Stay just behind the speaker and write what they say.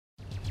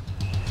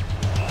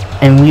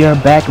And we are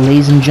back,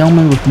 ladies and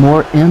gentlemen, with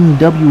more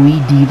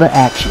MWE Diva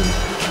action.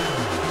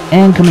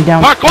 And coming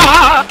down,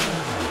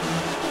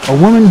 a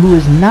woman who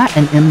is not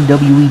an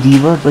MWE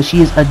Diva, but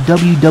she is a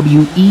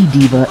WWE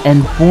Diva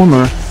and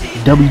former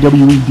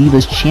WWE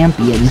Divas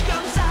champion.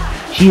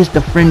 She is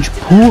the French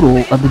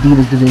poodle of the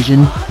Divas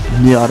division,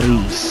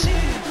 Maryse.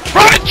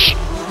 French!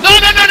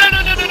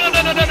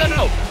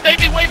 No! They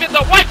be waving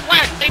the white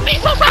flag! They be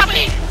so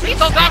sorry! Be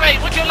so sorry!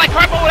 Would you like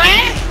purple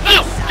ass?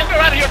 No! Get her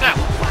out of here now!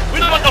 We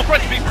don't want no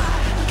French people!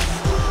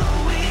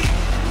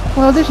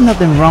 Well, there's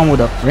nothing wrong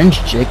with a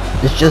French chick.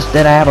 It's just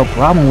that I have a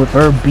problem with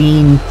her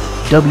being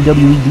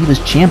WWE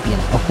Divas champion,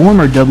 a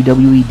former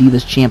WWE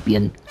Divas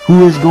champion,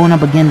 who is going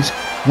up against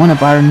one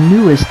of our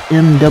newest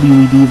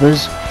MWE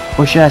Divas,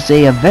 or should I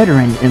say a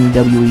veteran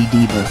MWE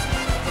Diva,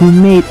 who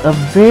made a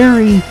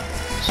very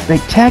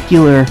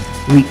spectacular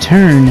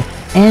return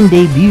and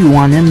debut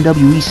on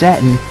MWE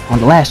Satin on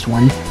the last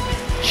one.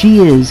 She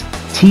is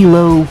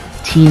Tina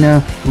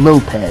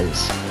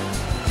Lopez.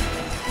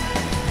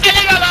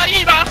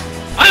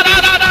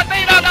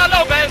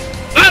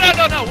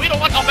 No, we don't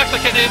want no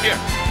Mexican in here.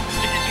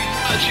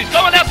 She's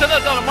going out to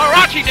the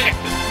mariachi dances.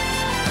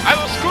 I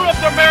will screw up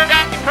their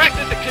mariachi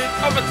practice and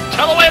come and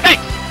tell away a base.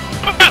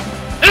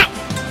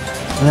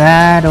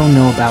 I don't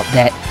know about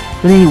that.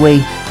 But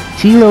anyway,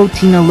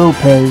 Tina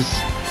Lopez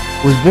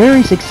was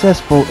very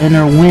successful in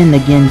her win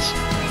against,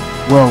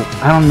 well,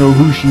 I don't know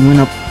who she went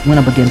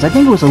up against. I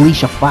think it was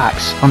Alicia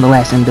Fox on the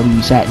last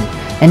MWE Satin.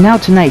 And now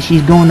tonight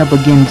she's going up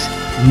against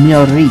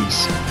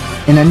Maryse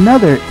in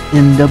another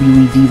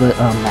MWE Diva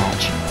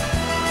match.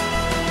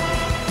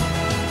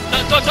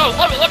 So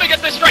let me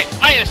get this straight.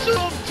 I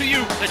assume to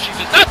you that she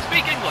does not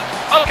speak English.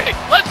 Okay,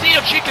 let's see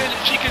if she can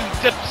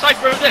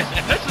decipher this.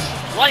 And this is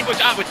language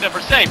I would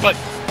never say, but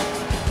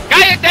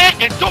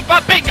cállate and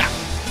tupa pinga.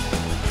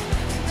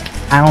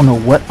 I don't know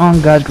what on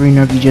God's green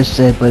earth you just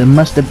said, but it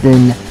must have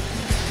been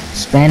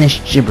Spanish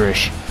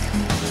gibberish.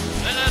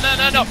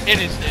 No. It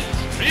is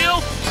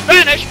real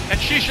Spanish, and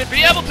she should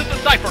be able to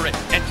decipher it.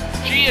 And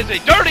she is a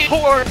dirty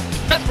whore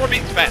just for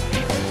being Spanish.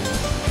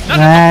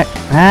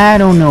 I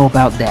don't know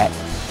about that.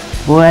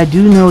 What I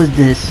do know is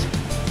this: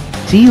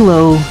 Tina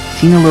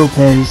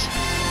Lopez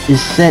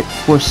is set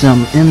for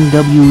some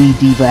MWE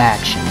Diva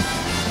action.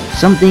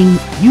 Something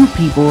you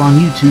people on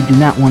YouTube do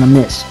not want to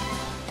miss.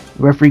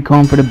 Referee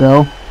calling for the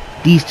bell.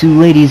 These two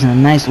ladies in a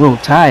nice little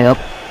tie-up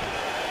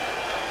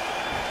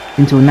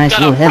into a nice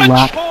little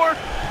headlock. French whore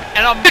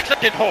and a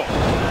Mexican whore.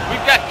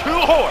 We've got two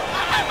whores.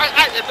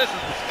 This is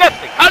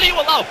disgusting. How do you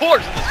allow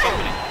whores in this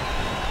company?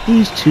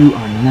 These two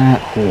are not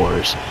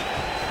whores.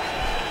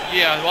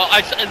 Yeah, well,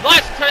 last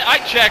time I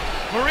checked,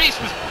 Maryse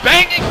was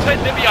banging Ted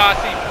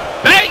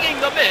DiBiase, banging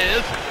The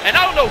Miz, and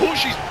I don't know who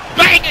she's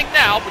banging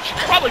now, but she's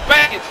probably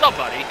banging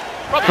somebody.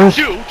 Probably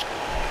huge.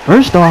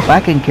 First off, I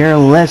can care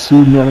less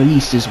who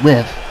Maryse is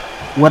with.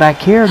 What I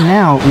care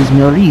now is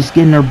Maryse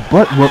getting her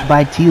butt whooped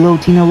by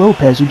Tina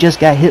Lopez, who just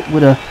got hit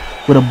with a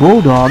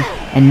bulldog,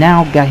 and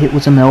now got hit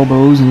with some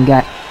elbows and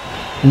got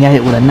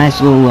hit with a nice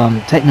little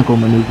technical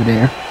maneuver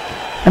there.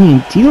 I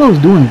mean, Tilo's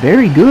doing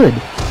very good,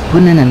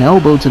 putting in an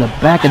elbow to the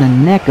back of the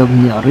neck of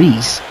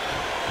Maryse.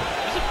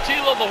 Isn't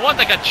Tilo the one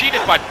that got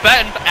cheated by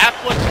Ben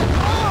Affleck?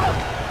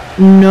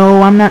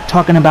 No, I'm not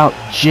talking about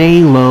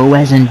J-Lo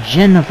as in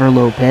Jennifer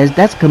Lopez.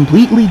 That's a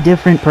completely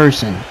different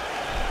person.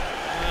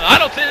 I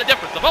don't see the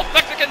difference. They're both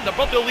Mexican, they're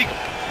both illegal.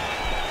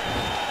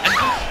 And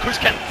Chris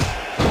Kennedy.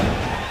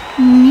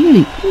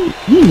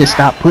 You need to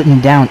stop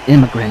putting down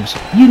immigrants.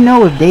 You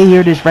know, if they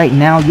hear this right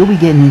now, you'll be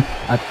getting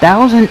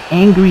 1,000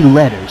 angry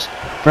letters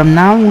from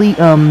not only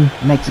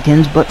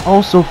Mexicans, but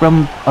also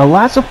from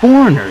lots of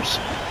foreigners.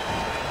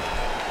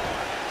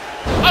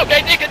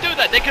 Okay, they can do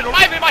that. They can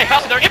arrive in my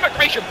house in their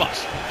immigration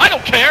bus. I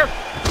don't care.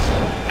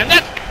 And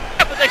that's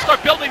after they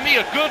start building me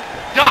a good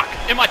dock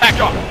in my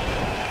backyard.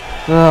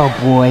 Oh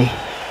boy.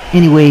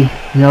 Anyway,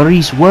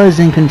 Maryse was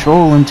in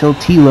control until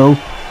Tilo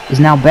is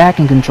now back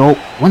in control,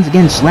 once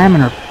again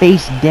slamming her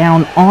face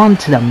down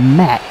onto the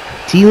mat.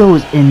 Tilo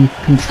is in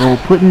control,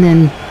 putting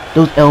in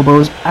those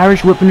elbows,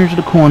 Irish whipping her to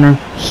the corner.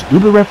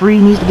 Stupid referee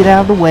needs to get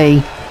out of the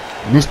way.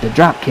 Missed the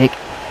drop kick.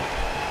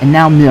 And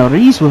now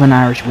Maryse with an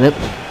Irish whip,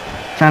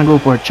 trying to go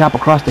for a chop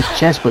across the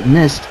chest but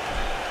missed.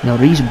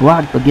 Maryse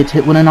blocked but gets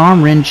hit with an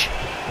arm wrench.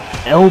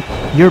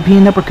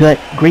 European uppercut,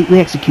 greatly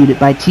executed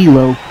by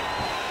Tilo.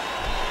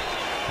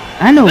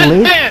 I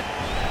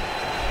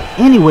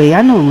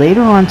know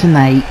later on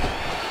tonight,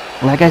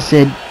 like I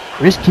said,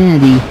 Chris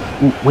Kennedy,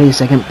 wait a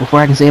second, before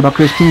I can say about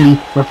Chris Kennedy,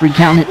 referee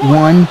counting it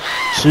 1,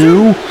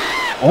 2,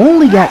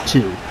 only got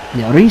 2.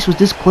 Maryse was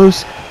this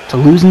close to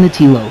losing to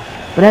Tilo.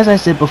 But as I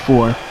said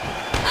before,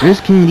 Chris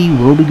Kennedy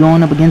will be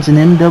going up against an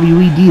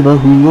MWE Diva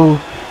who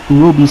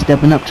will be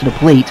stepping up to the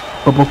plate.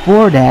 But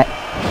before that,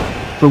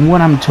 from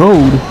what I'm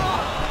told,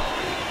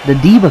 the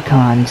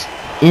DivaCons,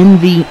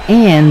 Envy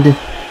and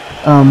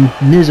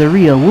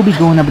Miseria will be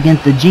going up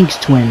against the Jinx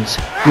Twins,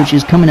 which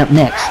is coming up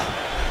next.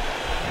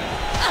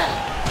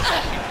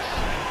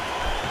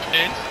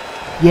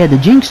 Yeah, the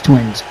Jinx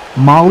Twins,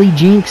 Molly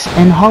Jinx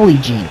and Holly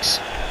Jinx.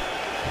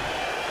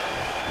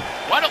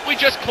 we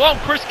just clone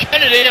Chris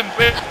Kennedy and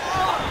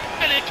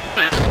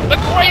the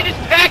greatest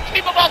tag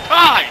team of all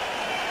time?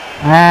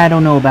 I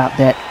don't know about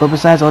that, but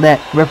besides all that,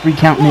 referee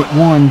counting it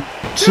 1,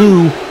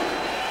 2,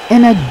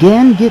 and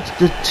again gets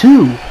the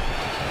 2.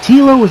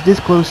 Tilo was this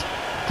close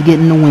to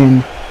getting the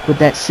win with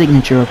that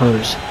signature of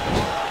hers.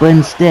 But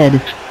instead,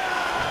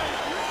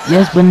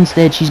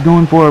 she's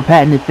going for her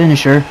patented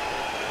finisher.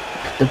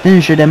 The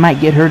finisher that might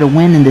get her to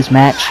win in this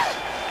match.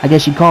 I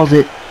guess she calls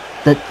it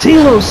the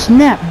Tilo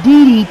Snap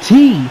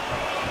DDT.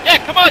 Yeah,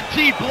 come on,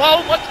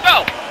 T-Blow, let's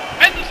go.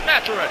 End this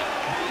match already.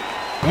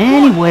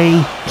 Anyway,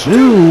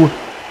 2.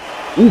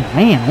 Oh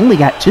man, only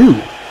got 2.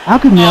 How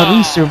could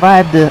Maryse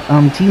survive the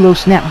Tilo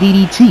Snap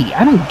DDT?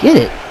 I don't get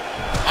it.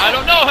 I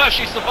don't know how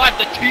she survived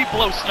the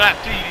T-Blow Snap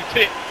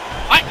DDT.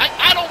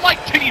 I don't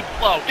like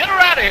T-Blow. Get her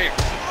out of here.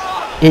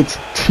 It's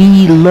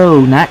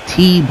T-Low, not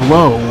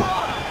T-Blow.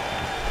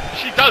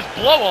 She does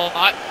blow a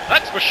lot,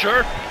 that's for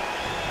sure.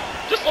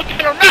 Just look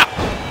at her mouth.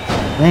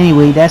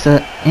 Anyway, that's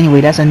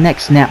a neck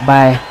snap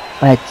by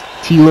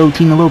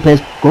Tina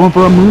Lopez, going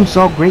for a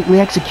moonsault, greatly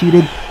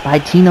executed by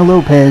Tina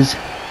Lopez.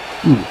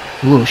 Ooh,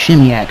 a little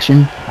shimmy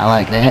action. I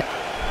like that.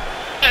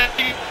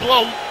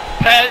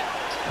 Lopez.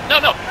 No,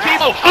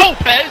 Tilo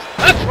Lopez.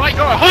 That's right,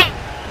 you're a hoe.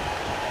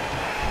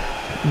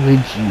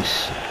 Would you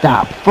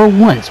stop for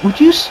once? Would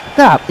you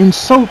stop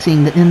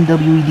insulting the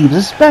MWE Divas,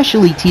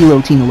 especially Tina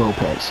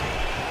Lopez?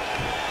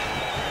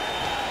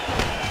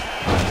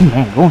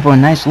 Man, going for a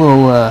nice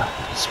little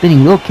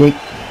spinning wheel kick,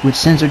 which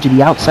sends her to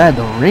the outside of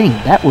the ring.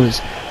 That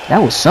was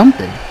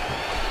something.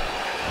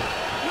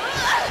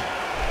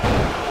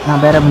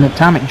 Not bad of an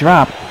atomic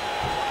drop.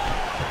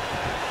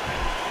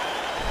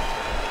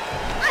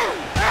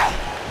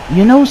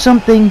 You know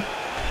something?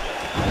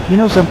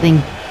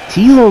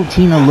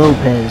 Tina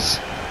Lopez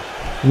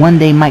one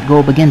day might go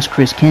up against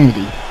Chris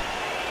Kennedy.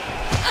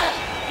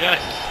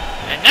 Yes,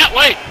 and that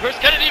way, Chris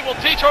Kennedy will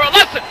teach her a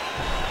lesson.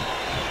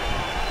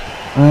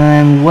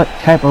 And what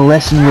type of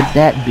lesson would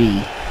that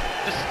be?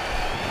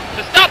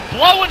 To stop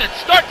blowing and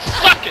start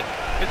sucking,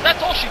 because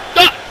that's all she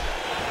does.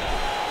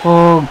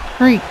 Oh,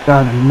 great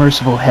God in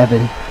merciful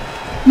heaven.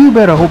 You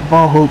better hope of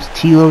all hopes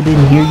Tilo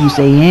didn't hear you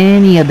say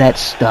any of that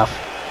stuff.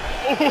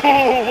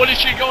 Ooh, what is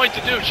she going to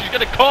do? She's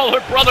going to call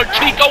her brother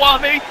Chico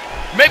on me?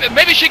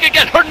 Maybe she could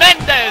get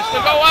Hernandez to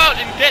go out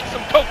and get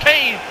some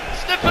cocaine,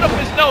 sniff it up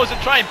his nose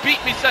and try and beat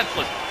me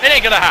senseless. It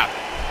ain't going to happen.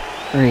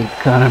 Great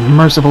God of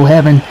merciful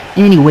heaven.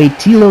 Anyway,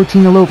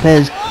 Tina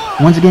Lopez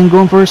once again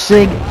going for a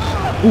sig.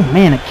 Oh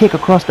man, a kick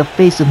across the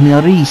face of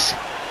Maryse.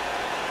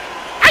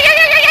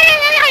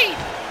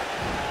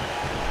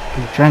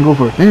 Try and go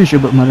for a finisher,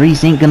 but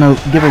Maryse ain't gonna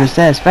give her the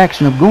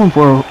satisfaction of going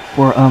for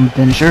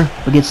finisher,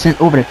 but gets sent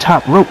over the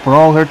top rope for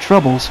all her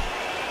troubles.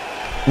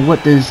 And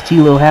what does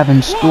Tilo have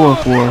in store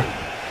for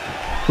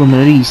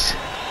Maryse?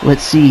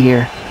 Let's see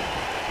here.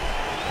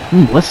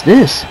 What's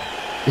this?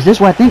 Is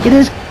this what I think it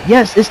is?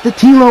 Yes, it's the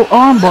Tilo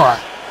armbar.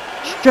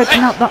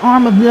 Stretching out the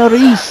arm of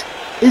Maryse.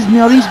 Is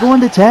Maryse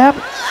going to tap?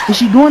 Is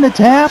she going to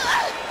tap?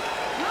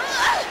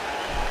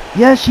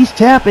 Yes, she's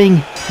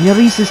tapping.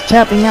 Maryse is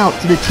tapping out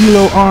to the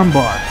Tilo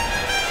armbar.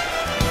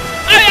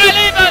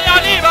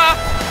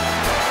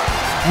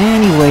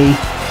 Anyway,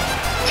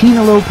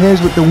 Tina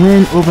Lopez with the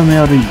win over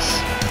Maryse.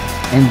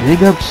 And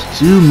big ups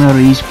to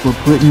Maryse for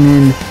putting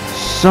in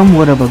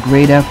somewhat of a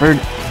great effort,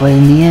 but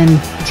in the end,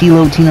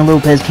 Tina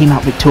Lopez came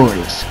out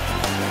victorious.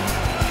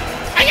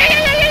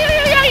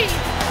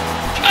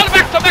 Go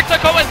back to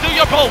Mexico and do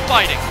your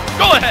bullfighting.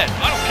 Go ahead,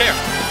 I don't care.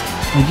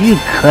 Would you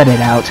cut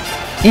it out?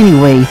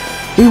 Anyway,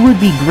 it would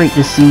be great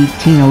to see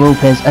Tina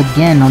Lopez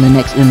again on the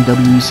next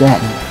MWE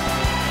Satin.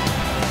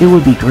 It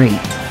would be great.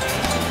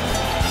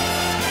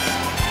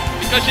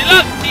 Because she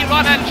loves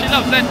T-Ron and she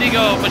loves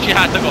Lendigo, but she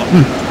had to go.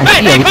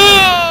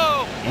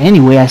 Hey,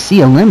 anyway, I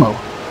see a limo.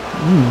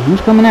 Who's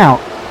coming out?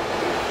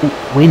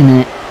 Wait a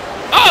minute.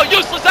 Oh,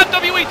 useless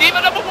MWE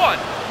Diva number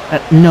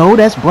 1. No,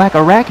 that's Black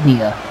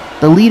Arachnia,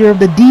 the leader of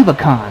the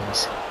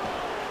DivaCons.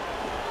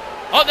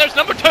 Oh, there's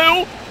number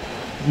 2.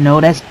 No,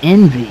 that's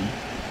Envy.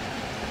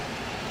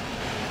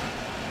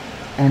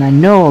 And I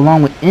know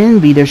along with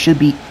Envy there should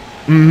be,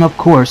 of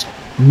course,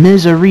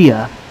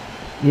 Miseria.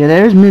 Yeah,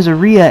 there's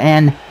Miseria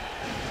and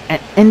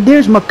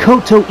there's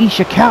Makoto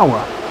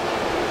Ishikawa.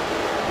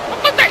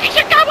 Makoto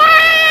Ishikawa!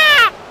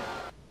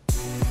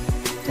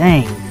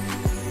 Dang.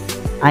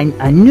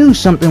 I knew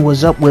something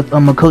was up with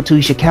Makoto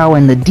Ishikawa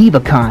and the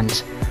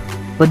DivaCons.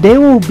 But they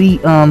will be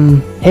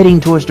heading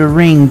towards the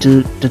ring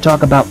to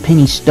talk about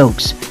Penny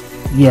Stokes.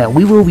 Yeah,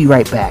 we will be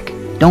right back.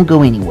 Don't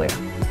go anywhere.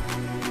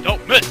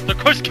 Don't miss the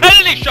Chris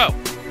Kennedy Show!